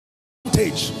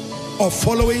advantage of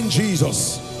following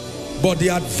Jesus, but the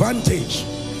advantage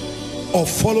of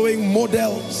following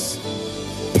models,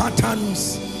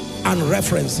 patterns, and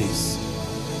references.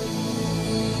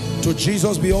 To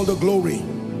Jesus be all the glory.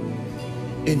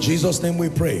 In Jesus' name we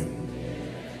pray.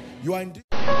 You are indeed.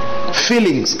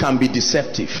 Feelings can be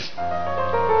deceptive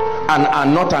and are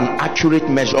not an accurate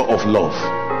measure of love.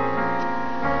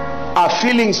 Are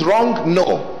feelings wrong?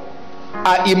 No.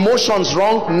 Are emotions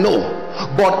wrong? No.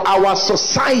 But our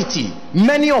society,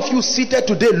 many of you seated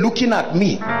today looking at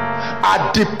me,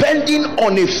 are depending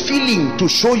on a feeling to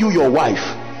show you your wife.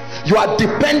 You are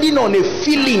depending on a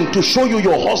feeling to show you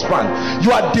your husband.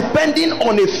 You are depending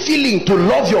on a feeling to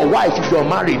love your wife if you're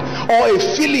married, or a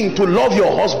feeling to love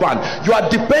your husband. You are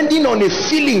depending on a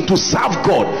feeling to serve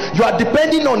God. You are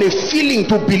depending on a feeling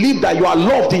to believe that you are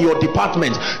loved in your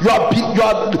department. You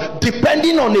are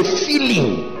depending on a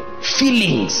feeling.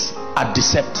 Feelings are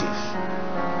deceptive,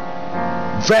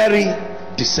 very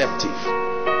deceptive.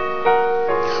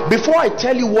 Before I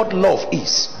tell you what love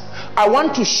is, I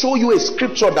want to show you a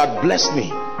scripture that blessed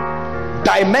me.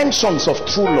 Dimensions of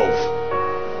true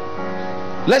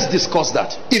love. Let's discuss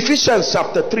that. Ephesians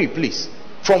chapter 3, please,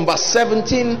 from verse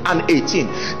 17 and 18.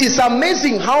 It's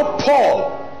amazing how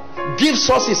Paul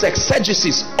gives us his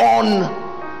exegesis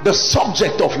on the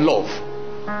subject of love.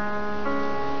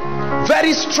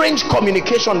 Very strange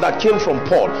communication that came from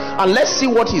Paul. And let's see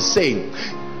what he's saying.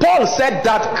 Paul said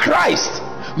that Christ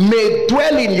may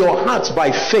dwell in your hearts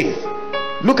by faith.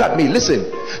 Look at me, listen.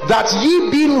 That ye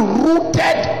being rooted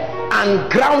and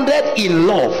grounded in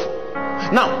love.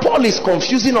 Now Paul is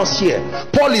confusing us here.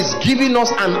 Paul is giving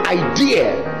us an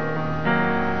idea.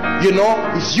 You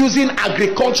know, he's using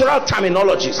agricultural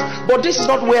terminologies. But this is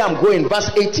not where I'm going. Verse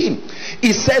 18.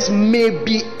 It says, may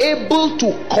be able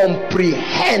to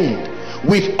comprehend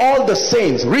with all the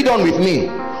saints. Read on with me.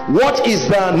 What is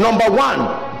the number one?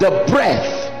 The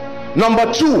breadth.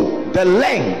 Number two, the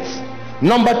length.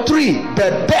 Number three,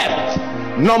 the depth.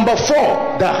 Number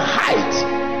four, the height.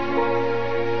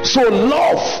 So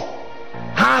love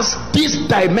has these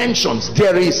dimensions.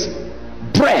 There is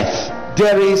breadth,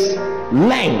 there is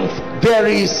length, there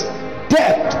is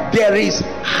depth, there is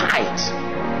height.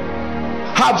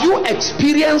 Have you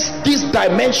experienced these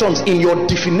dimensions in your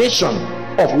definition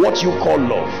of what you call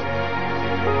love?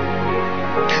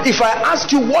 If I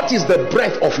ask you what is the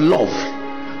breadth of love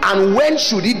and when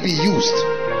should it be used,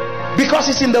 because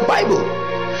it's in the Bible.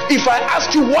 If I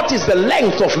ask you what is the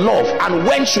length of love and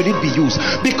when should it be used,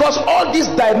 because all these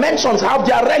dimensions have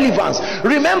their relevance.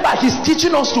 Remember, he's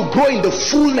teaching us to grow in the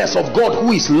fullness of God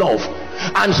who is love,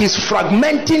 and he's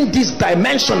fragmenting this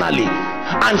dimensionally,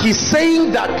 and he's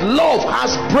saying that love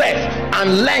has breadth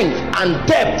and length and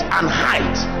depth and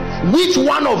height. Which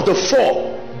one of the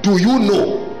four do you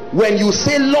know? When you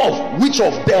say love, which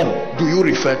of them do you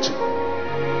refer to?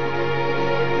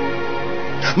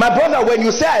 My brother, when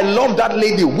you say I love that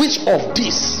lady, which of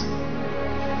these?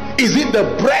 Is it the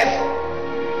breadth,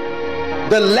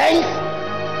 the length,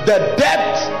 the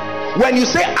depth? When you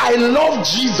say I love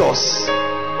Jesus,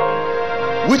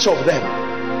 which of them?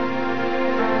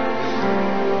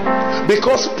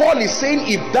 Because Paul is saying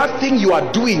if that thing you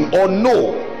are doing or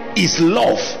know is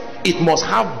love, it must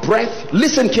have breadth.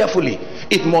 Listen carefully.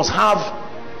 It must have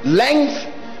length,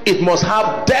 it must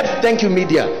have depth. Thank you,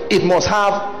 media. It must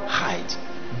have height.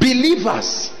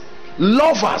 Believers,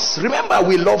 lovers, remember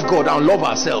we love God and love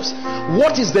ourselves.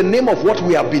 What is the name of what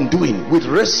we have been doing with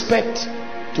respect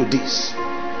to this?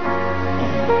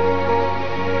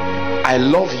 I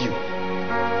love you.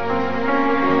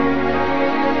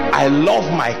 I love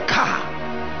my car.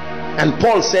 And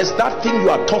Paul says that thing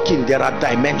you are talking, there are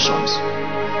dimensions.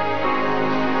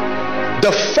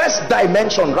 The first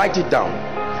dimension, write it down.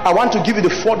 I want to give you the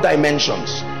 4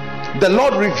 dimensions. The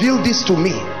Lord revealed this to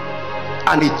me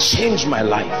and it changed my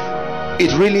life.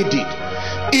 It really did.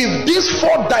 If these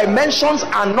 4 dimensions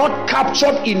are not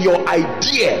captured in your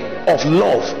idea of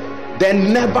love,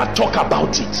 then never talk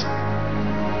about it.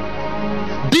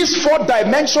 These 4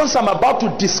 dimensions I'm about to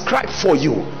describe for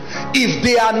you, if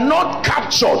they are not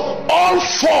captured, all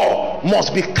 4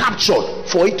 must be captured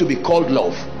for it to be called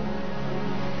love.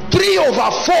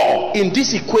 3/4 in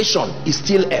this equation is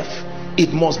still F.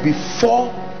 It must be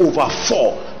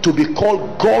 4/4 to be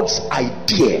called God's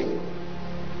idea.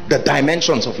 The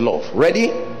dimensions of love.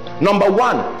 Ready? Number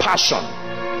 1, passion.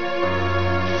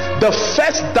 The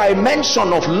first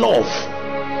dimension of love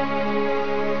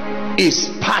is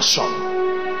passion.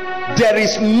 There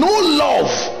is no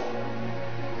love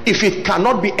if it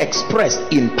cannot be expressed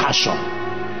in passion.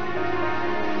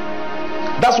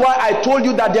 That's why I told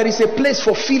you that there is a place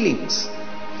for feelings.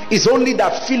 It's only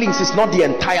that feelings is not the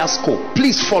entire scope.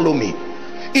 Please follow me.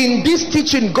 In this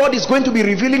teaching, God is going to be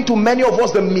revealing to many of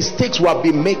us the mistakes we have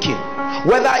been making,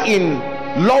 whether in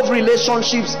love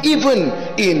relationships, even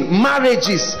in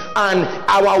marriages, and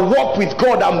our work with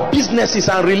God, and businesses,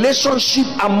 and relationship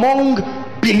among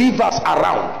believers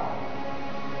around.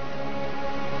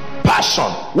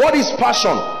 Passion. What is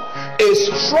passion? A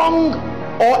strong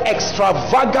or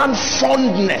extravagant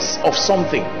fondness of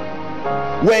something.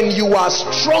 When you are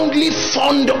strongly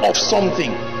fond of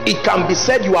something, it can be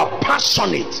said you are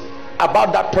passionate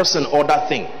about that person or that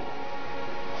thing.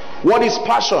 What is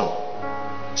passion?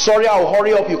 Sorry, I'll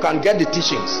hurry up, you can get the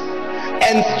teachings.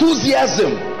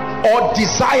 Enthusiasm or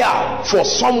desire for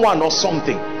someone or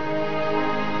something.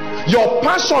 Your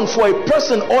passion for a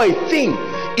person or a thing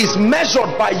is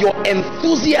measured by your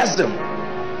enthusiasm.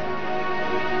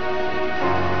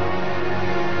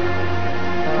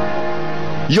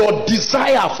 Your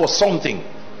desire for something.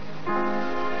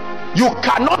 You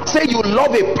cannot say you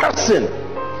love a person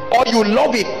or you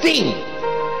love a thing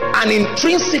and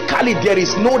intrinsically there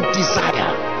is no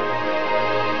desire.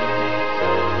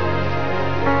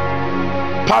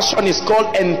 Passion is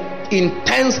called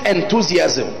intense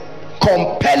enthusiasm,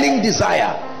 compelling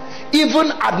desire.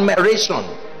 Even admiration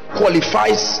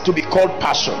qualifies to be called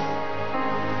passion.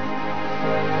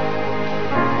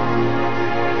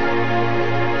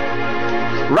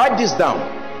 Write this down.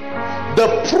 The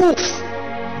proof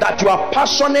that you are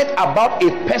passionate about a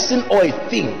person or a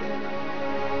thing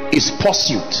is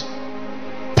pursuit.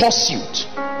 Pursuit.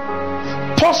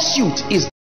 Pursuit is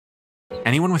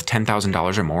anyone with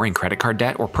 $10,000 or more in credit card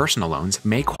debt or personal loans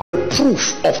may qualify.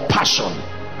 Proof of passion.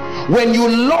 When you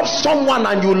love someone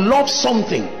and you love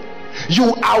something,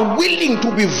 you are willing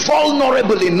to be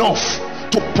vulnerable enough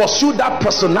to pursue that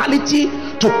personality,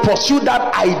 to pursue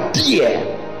that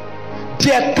idea.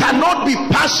 There cannot be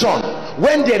passion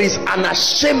when there is an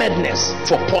ashamedness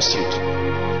for pursuit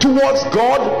towards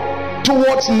God,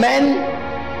 towards men.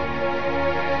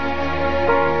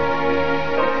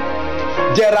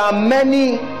 There are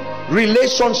many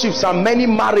relationships and many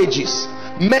marriages,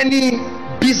 many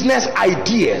business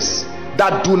ideas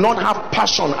that do not have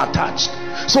passion attached.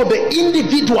 So the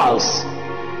individuals,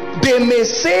 they may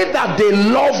say that they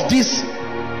love this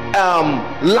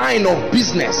line of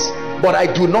business, but I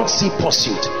do not see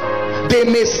pursuit. They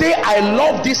may say I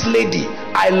love this lady,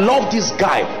 I love this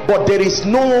guy, but there is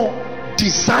no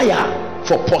desire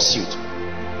for pursuit.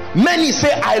 Many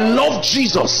say I love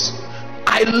Jesus,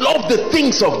 I love the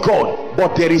things of God,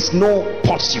 but there is no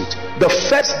pursuit. The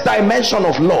first dimension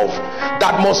of love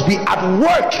that must be at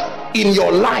work in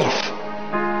your life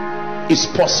is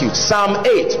pursuit. Psalm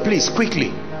 8, please,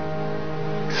 quickly.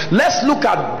 Let's look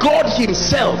at God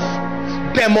himself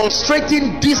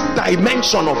demonstrating this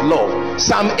dimension of love.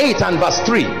 Psalm 8 and verse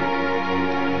 3.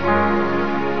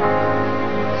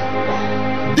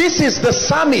 This is the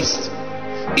psalmist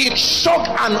in shock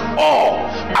and awe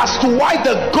as to why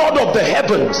the God of the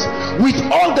heavens, with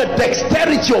all the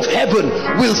dexterity of heaven,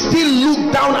 will still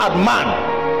look down at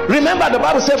man. Remember, the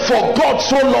Bible said, for God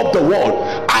so loved the world,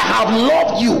 I have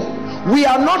loved you. We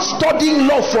are not studying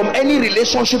love from any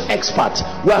relationship expert.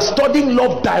 We are studying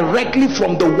love directly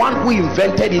from the one who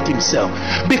invented it himself.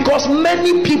 Because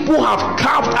many people have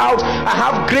carved out, I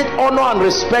have great honor and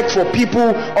respect for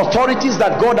people, authorities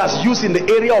that God has used in the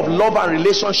area of love and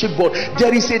relationship, but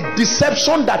there is a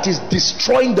deception that is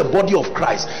destroying the body of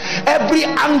Christ. Every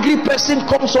angry person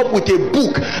comes up with a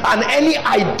book and any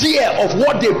idea of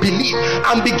what they believe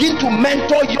and begin to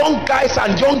mentor young guys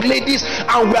and young ladies,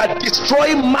 and we are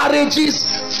destroying marriage,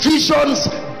 visions,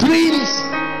 dreams,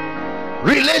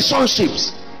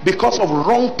 relationships because of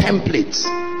wrong templates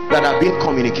that are being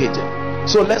communicated.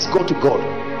 So let's go to God.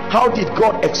 How did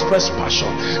God express passion?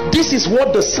 This is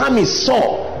what the psalmist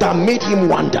saw that made him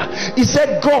wonder. He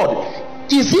said, God,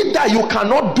 is it that you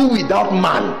cannot do without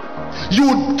man?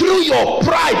 You threw your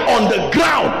pride on the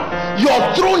ground.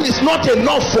 Your throne is not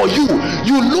enough for you.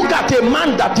 You look at a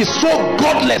man that is so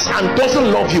godless and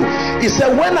doesn't love you. He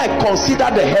said, when I consider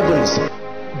the heavens,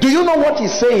 do you know what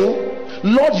he's saying?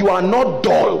 Lord, you are not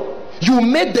dull. You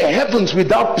made the heavens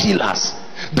without pillars.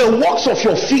 The works of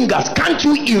your fingers, can't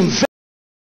you invent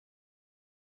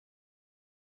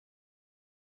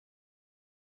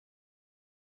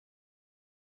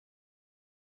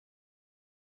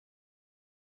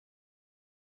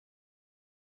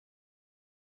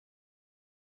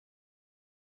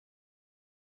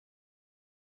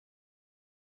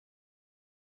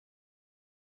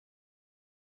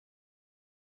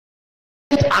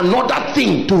another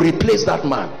thing to replace that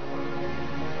man?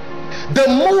 The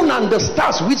moon and the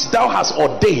stars which thou hast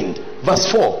ordained.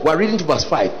 Verse 4, we're reading to verse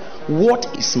 5. What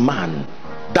is man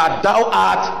that thou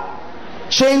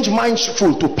art, change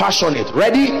mindful to passionate.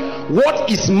 Ready? What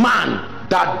is man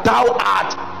that thou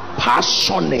art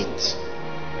passionate?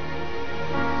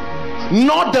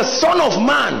 Not the Son of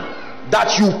Man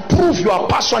that you prove you are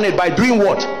passionate by doing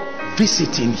what?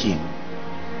 Visiting him.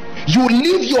 You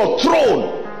leave your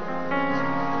throne.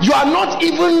 You are not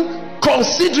even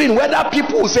considering whether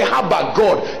people will say, how about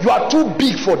God? You are too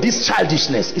big for this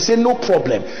childishness. He said, no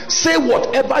problem. Say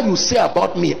whatever you say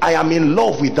about me. I am in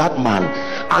love with that man.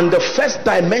 And the first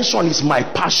dimension is my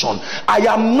passion. I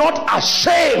am not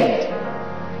ashamed.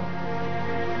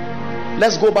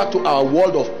 Let's go back to our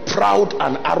world of proud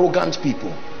and arrogant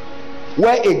people,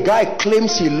 where a guy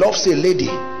claims he loves a lady,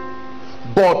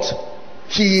 but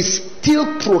he is still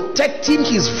protecting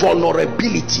his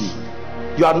vulnerability.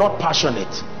 You are not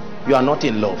passionate. You are not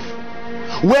in love.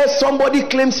 Where somebody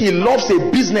claims he loves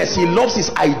a business, he loves his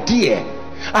idea.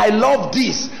 I love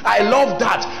this, I love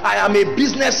that, I am a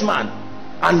businessman,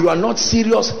 and you are not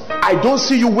serious. I don't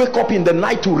see you wake up in the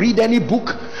night to read any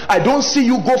book. I don't see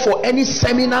you go for any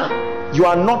seminar. You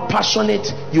are not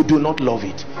passionate. You do not love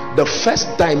it. The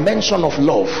first dimension of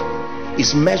love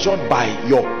is measured by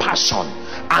your passion,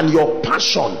 and your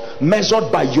passion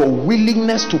measured by your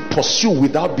willingness to pursue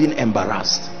without being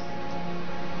embarrassed.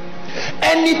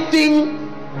 Anything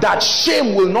that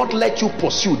shame will not let you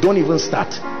pursue, don't even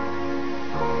start.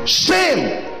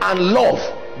 Shame and love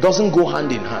doesn't go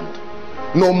hand in hand.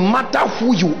 No matter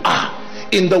who you are,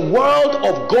 in the world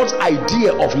of God's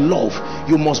idea of love,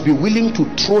 you must be willing to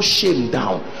throw shame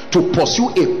down to pursue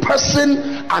a person,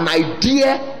 an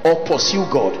idea, or pursue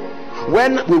God.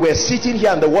 When we were sitting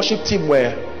here and the worship team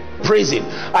were praising,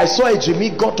 I saw a Jimmy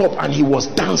got up and he was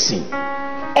dancing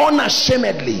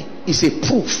unashamedly. Is a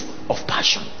proof of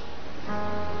passion.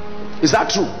 Is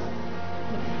that true?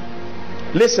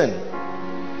 Listen,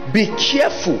 be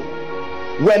careful.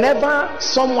 Whenever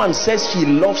someone says he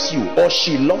loves you or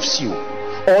she loves you,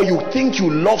 or you think you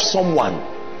love someone,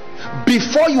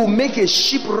 before you make a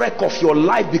shipwreck of your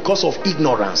life because of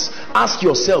ignorance, ask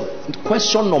yourself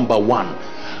question number one: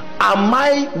 am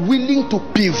I willing to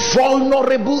be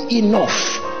vulnerable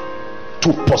enough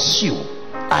to pursue?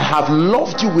 I have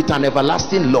loved you with an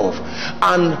everlasting love,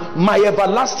 and my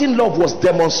everlasting love was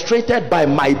demonstrated by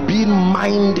my being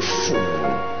mindful.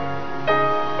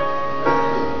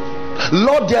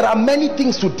 Lord, there are many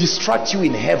things to distract you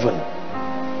in heaven.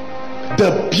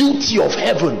 The beauty of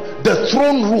heaven, the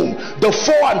throne room, the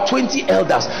 4 and 20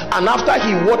 elders, and after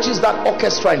he watches that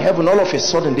orchestra in heaven, all of a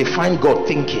sudden they find God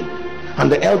thinking, and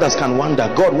the elders can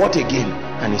wonder, God, what again?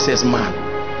 And he says, man.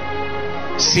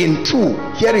 Scene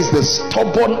 2, here is the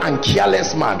stubborn and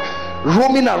careless man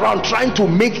roaming around trying to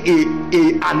make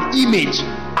an image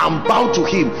and bow to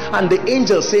him, and the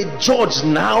angel said, judge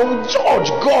now, judge.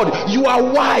 God, you are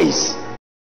wise.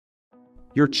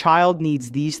 Your child needs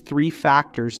these 3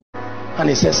 factors. And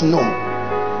he says, no,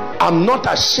 I'm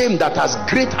not ashamed that as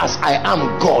great as I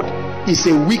am, God is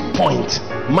a weak point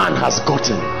man has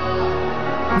gotten.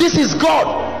 This is God.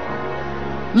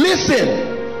 Listen,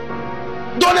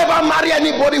 don't ever marry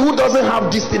anybody who doesn't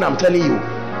have this thing I'm telling you.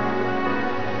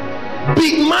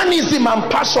 Big manism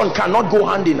and passion cannot go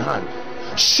hand in hand.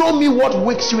 Show me what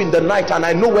wakes you in the night, and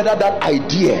I know whether that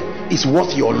idea is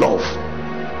worth your love.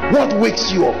 What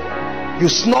wakes you up? You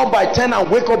snore by 10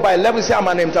 and wake up by 11, say I'm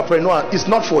an entrepreneur. It's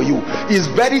not for you. It's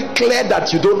very clear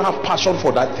that you don't have passion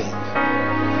for that thing.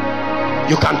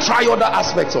 You can try other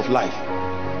aspects of life.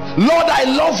 Lord, I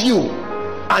love you,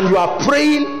 and you are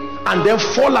praying and then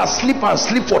fall asleep and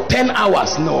sleep for 10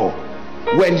 hours. No.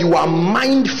 When you are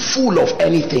mindful of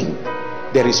anything,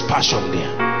 there is passion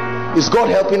there. Is God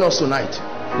helping us tonight?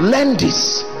 Learn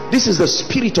this. This is the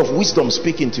spirit of wisdom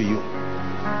speaking to you.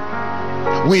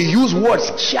 We use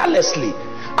words carelessly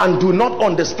and do not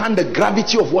understand the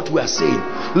gravity of what we are saying.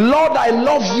 Lord, I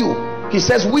love you. He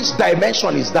says, which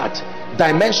dimension is that?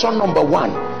 Dimension number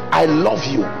 1, I love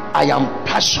you. I am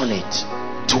passionate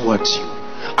towards you.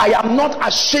 I am not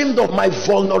ashamed of my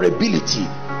vulnerability.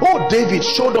 Oh, David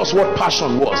showed us what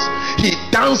passion was. He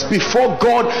danced before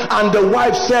God, and the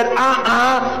wife said,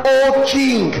 oh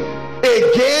king,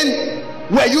 again,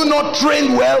 were you not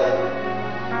trained well?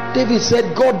 David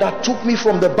said, God that took me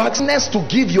from the darkness to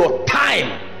give your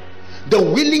time, the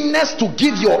willingness to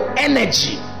give your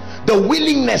energy, the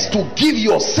willingness to give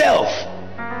yourself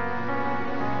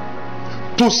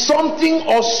to something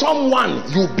or someone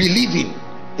you believe in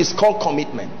is called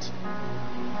commitment.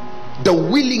 The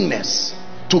willingness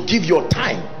to give your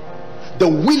time, the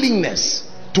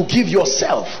willingness to give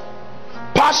yourself.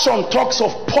 Passion talks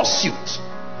of pursuit,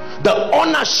 the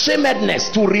unashamedness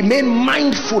to remain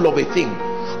mindful of a thing.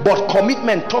 But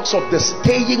commitment talks of the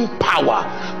staying power.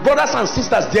 Brothers and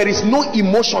sisters, there is no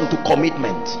emotion to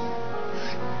commitment.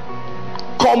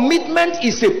 Commitment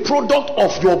is a product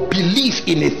of your belief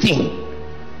in a thing.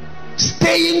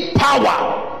 Staying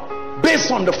power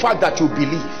based on the fact that you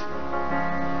believe.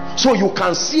 So you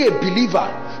can see a believer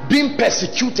being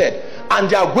persecuted and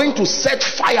they are going to set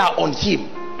fire on him,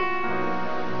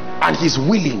 and he's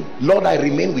willing. Lord, I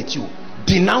remain with you.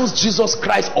 Denounce Jesus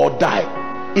Christ or die.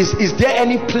 Is there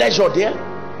any pleasure there?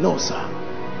 No, sir.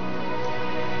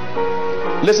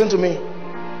 Listen to me.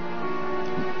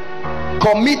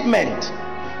 Commitment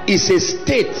is a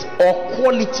state or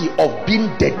quality of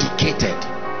being dedicated.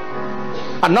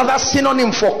 Another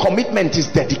synonym for commitment is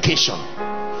dedication.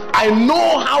 I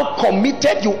know how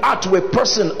committed you are to a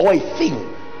person or a thing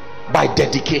by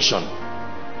dedication.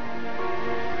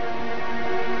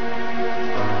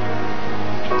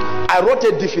 I wrote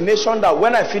a definition that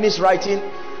when I finished writing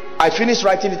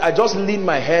it, I just leaned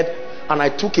my head and I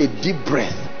took a deep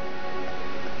breath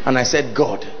and I said,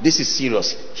 God, this is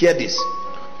serious. Hear this.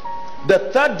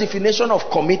 The third definition of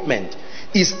commitment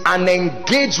is an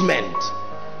engagement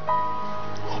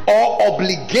or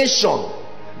obligation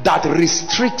that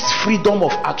restricts freedom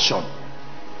of action.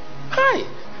 Hi.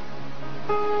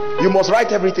 You must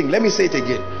write everything. Let me say it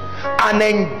again. An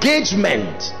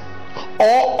engagement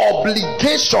or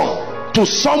obligation to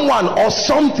someone or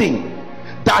something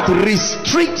that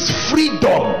restricts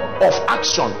freedom of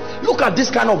action. Look at this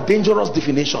kind of dangerous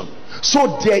definition.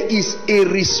 So there is a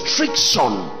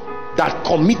restriction that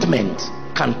commitment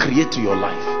can create to your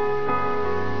life.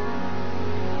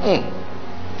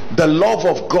 The love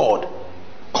of God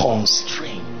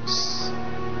constrains.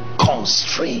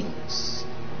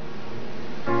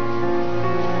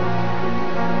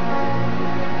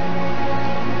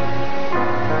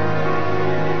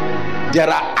 There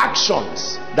are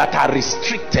actions that are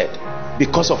restricted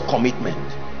because of commitment.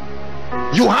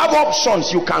 You have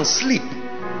options. You can sleep.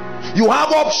 You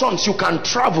have options. You can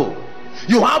travel.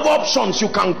 You have options. You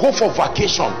can go for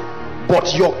vacation.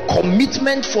 But your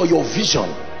commitment for your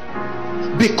vision,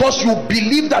 because you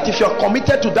believe that if you're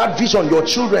committed to that vision, your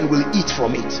children will eat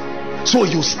from it, so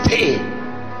you stay.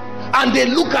 And they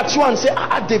look at you and say,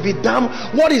 David, damn,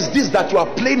 what is this that you are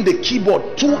playing the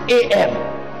keyboard 2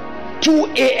 a.m.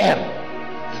 2 a.m.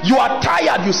 You are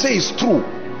tired. You say it's true.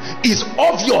 It's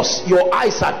obvious your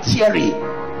eyes are teary,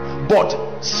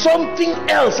 but something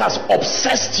else has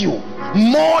obsessed you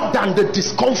more than the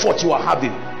discomfort you are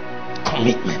having.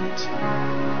 Commitment.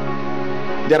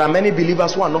 There are many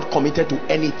believers who are not committed to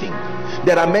anything.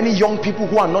 There are many young people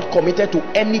who are not committed to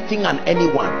anything and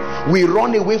anyone. We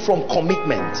run away from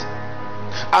commitment.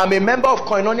 I'm a member of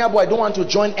Koinonia, but I don't want to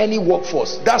join any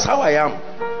workforce. That's how I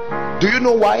am. Do you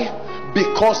know why?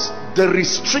 Because the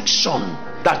restriction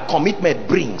that commitment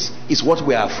brings is what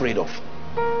we are afraid of.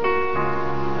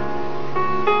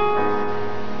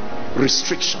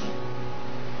 Restriction.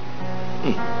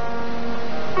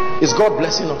 Is God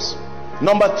blessing us?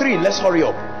 Number 3, let's hurry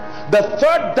up. The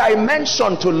third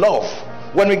dimension to love.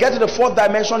 When we get to the fourth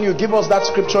dimension, you give us that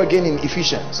scripture again in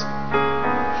Ephesians.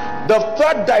 The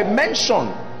third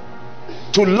dimension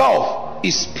to love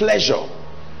is pleasure.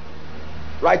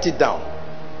 Write it down.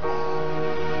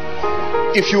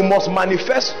 If you must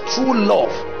manifest true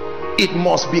love, it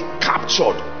must be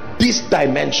captured. This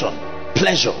dimension,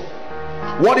 pleasure.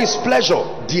 What is pleasure?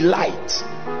 Delight,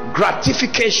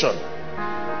 gratification.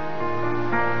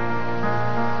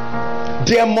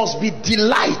 There must be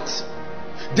delight.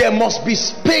 There must be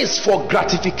space for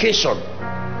gratification.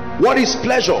 What is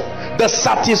pleasure? The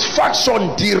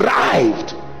satisfaction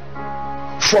derived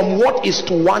from what is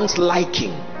to one's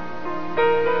liking.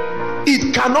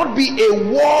 It cannot be a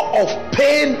war of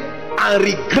pain and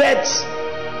regrets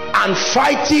and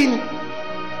fighting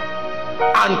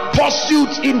and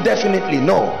pursuit indefinitely.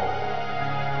 No.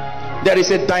 There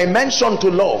is a dimension to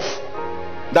love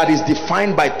that is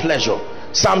defined by pleasure.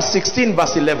 Psalm 16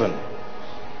 verse 11.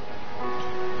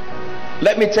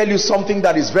 Let me tell you something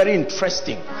that is very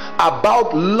interesting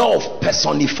about love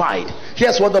personified.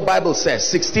 Here's what the Bible says.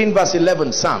 16 verse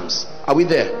 11, Psalms. Are we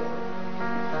there?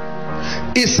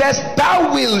 It says,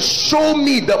 thou wilt show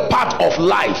me the path of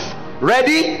life.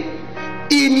 Ready?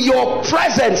 In your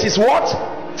presence is what?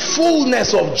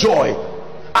 Fullness of joy.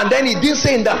 And then he didn't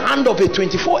say in the hand of a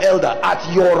 24 elder.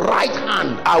 At your right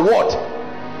hand are what?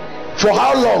 For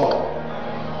how long?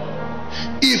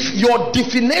 If your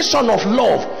definition of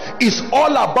love is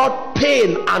all about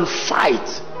pain and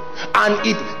fight, and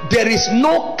there is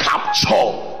no capture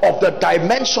of the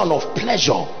dimension of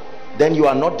pleasure, then you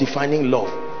are not defining love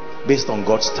based on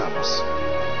God's terms.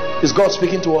 Is God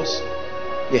speaking to us?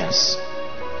 Yes.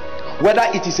 whether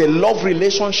it is a love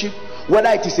relationship, whether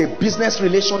it is a business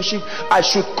relationship, I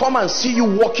should come and see you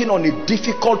working on a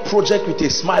difficult project with a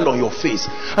smile on your face,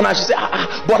 and I should say,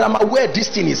 but I'm aware this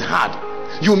thing is hard.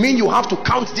 You mean you have to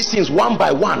count these things one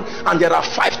by one, and there are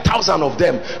 5,000 of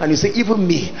them, and you say, even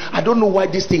me, I don't know why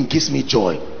this thing gives me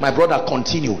joy. My brother,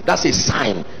 continue. That's a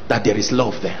sign that there is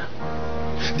love there.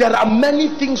 There are many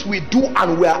things we do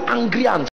and we are angry and